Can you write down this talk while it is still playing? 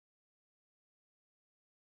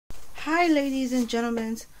Hi ladies and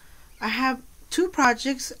gentlemen, I have two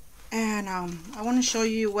projects and I want to show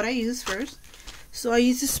you what I use first. So I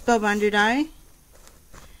use this spellbinder die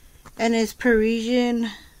and it's Parisian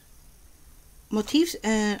motifs,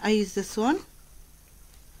 and I use this one.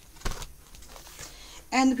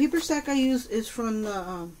 And the paper stack I use is from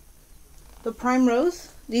the Prime Rose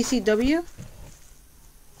DCW.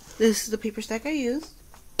 This is the paper stack I used.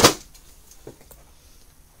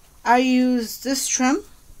 I use this trim.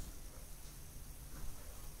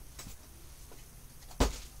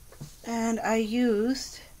 And I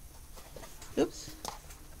used,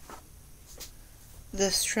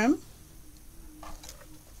 this trim.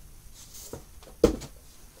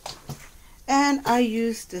 And I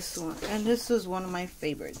used this one. And this was one of my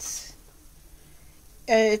favorites.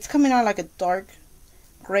 It's coming out like a dark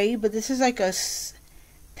gray, but this is like a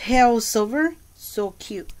pale silver. So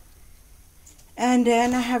cute. And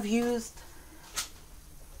then I have used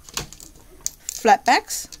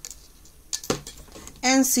flatbacks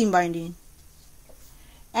and seam binding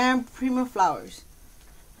and Prima flowers.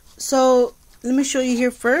 So let me show you here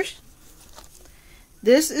first.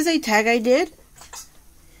 This is a tag I did,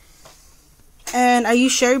 and I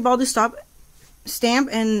used Sherry Baldy stamp,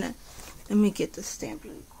 and let me get the stamp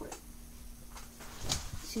really quick.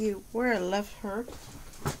 See where I left her.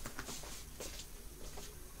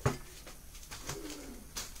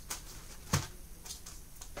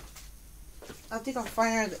 I think I'll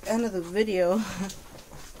find her at the end of the video.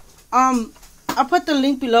 I'll put the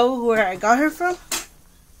link below where I got her from.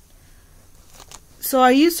 So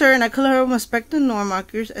I used her and I color her with my Spectrum Noir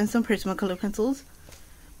markers and some Prismacolor pencils.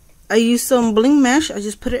 I used some bling mesh. I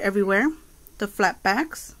just put it everywhere. The flat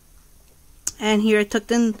backs. And here I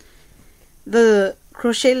tucked in the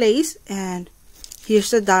crochet lace, and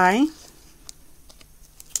here's the die.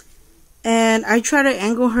 And I try to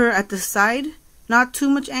angle her at the side. Not too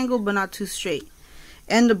much angle, but not too straight.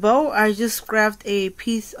 And the bow, I just grabbed a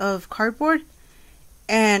piece of cardboard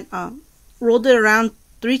and rolled it around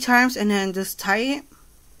 3 times and then just tie it.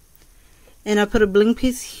 And I put a bling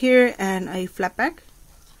piece here and a flat back.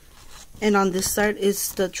 And on this side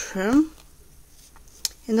is the trim.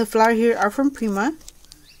 And the flower here are from Prima.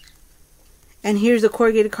 And here's the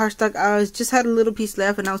corrugated cardstock. I just had a little piece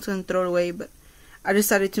left and I was going to throw it away, but I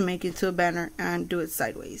decided to make it into a banner and do it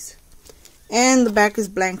sideways. And the back is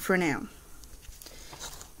blank for now.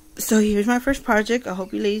 So here's my first project. I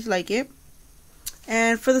hope you ladies like it.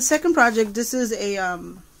 And for the second project, this is a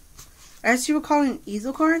as you would call it, an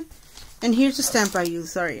easel card. And here's the stamp I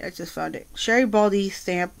use. Sorry, I just found it. Sherry Baldy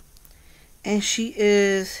stamp. And she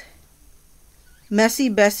is Messy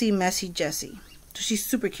Bessie, Messy Jessie. So she's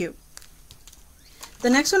super cute. The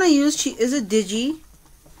next one I used, she is a digi.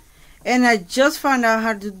 And I just found out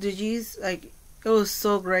how to do digis. Like, it was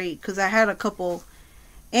so great because I had a couple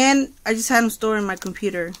and I just had them stored in my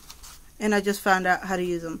computer, and I just found out how to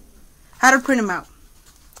use them, how to print them out.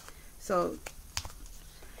 So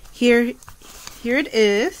here it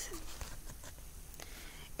is.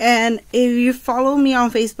 And if you follow me on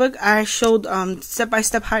Facebook, I showed step by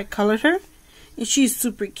step how I colored her, and she's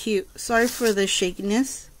super cute. Sorry for the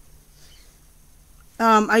shakiness.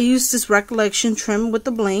 I used this Recollection trim with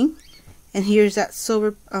the bling, and here's that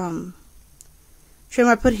silver trim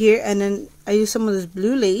I put here, and then I use some of this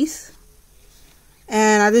blue lace,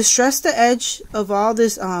 and I distressed the edge of all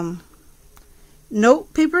this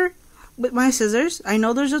note paper with my scissors. I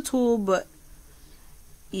know there's a tool, but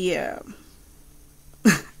yeah,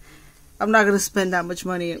 I'm not gonna spend that much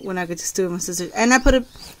money when I could just do it with my scissors. And I put a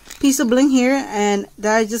piece of bling here, and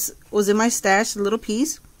that just was in my stash, a little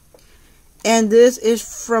piece. And this is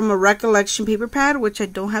from a Recollection paper pad, which I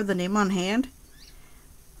don't have the name on hand.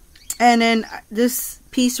 And then this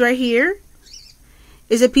piece right here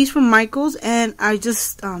is a piece from Michael's, and I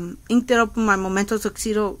just inked it up with my Memento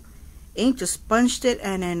Tuxedo ink, just sponged it,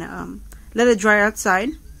 and then let it dry outside.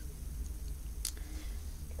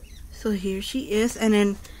 So here she is. And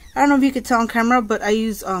then I don't know if you could tell on camera, but I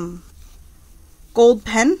use gold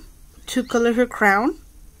pen to color her crown,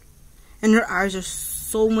 and her eyes are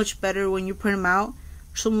so much better when you print them out.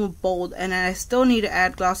 So more bold, and I still need to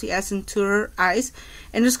add glossy accent to her eyes.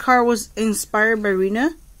 And this card was inspired by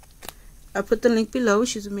Rena. I put the link below.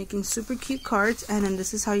 She's making super cute cards, and then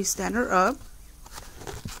this is how you stand her up.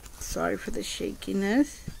 Sorry for the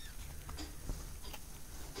shakiness.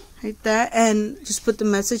 Like that, and just put the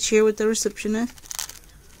message here with the receptionist.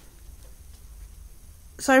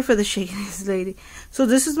 Sorry for the shakiness, lady. So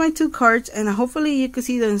this is my 2 cards, and hopefully you can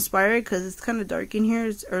see the inspired because it's kind of dark in here.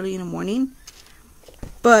 It's early in the morning.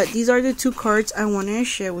 But these are the 2 cards I wanted to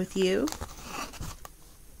share with you.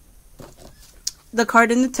 The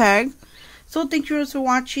card and the tag. So thank you guys for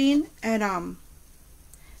watching, and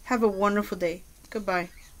have a wonderful day. Goodbye.